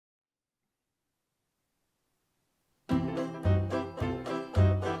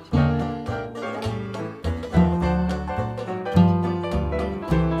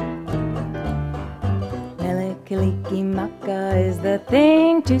the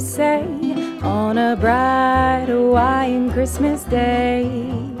thing to say on a bright Hawaiian Christmas day.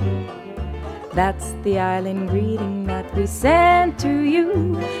 That's the island greeting that we send to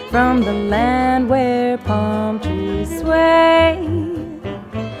you from the land where palm trees sway.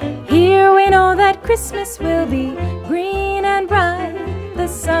 Here we know that Christmas will be green and bright. The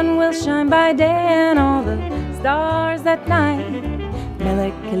sun will shine by day and all the stars at night.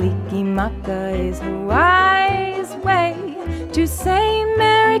 Mele Kalikimaka is Hawaii's way to say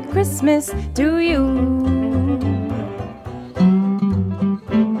Merry Christmas to you.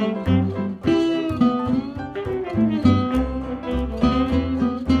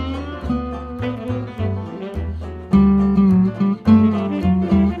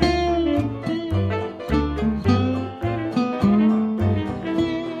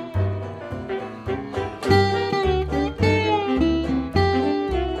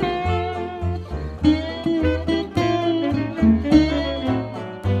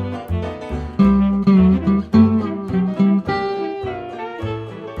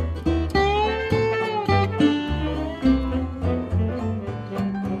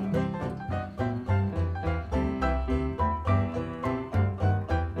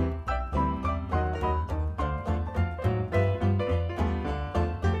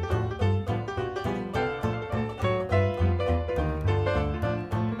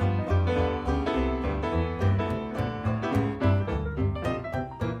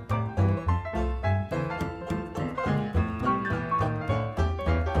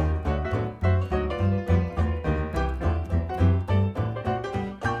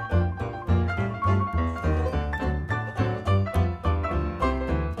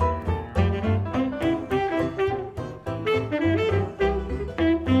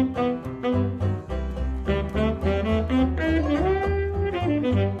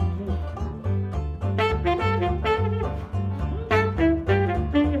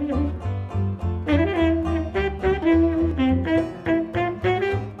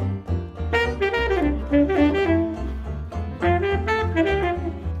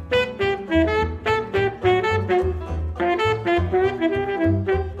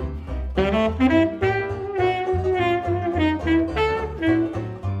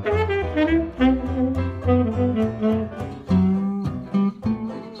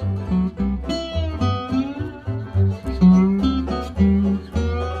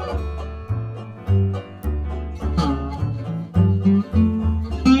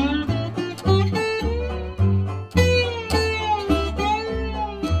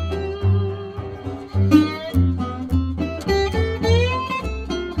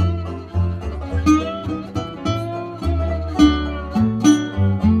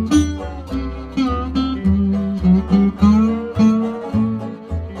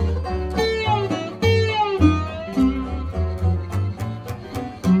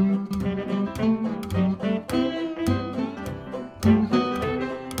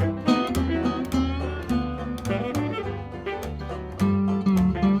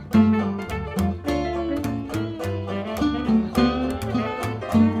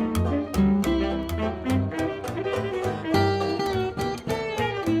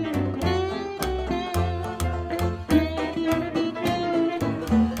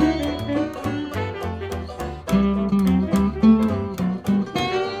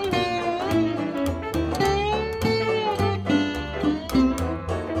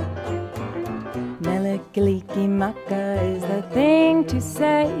 Kalikimaka is the thing to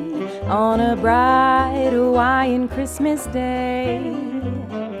say on a bright Hawaiian Christmas day.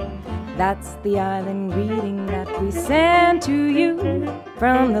 That's the island greeting that we send to you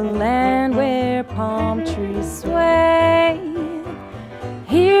from the land where palm trees sway.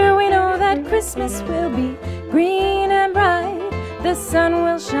 Here we know that Christmas will be green and bright. The sun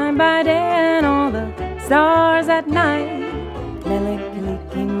will shine by day and all the stars at night. Mele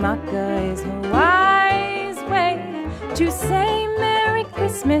Kalikimaka is Hawaii's way to say Merry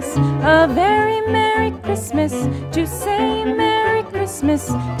Christmas, a very Merry Christmas, to say Merry Christmas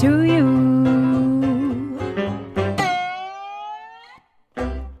to you.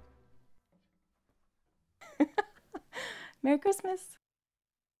 Merry Christmas.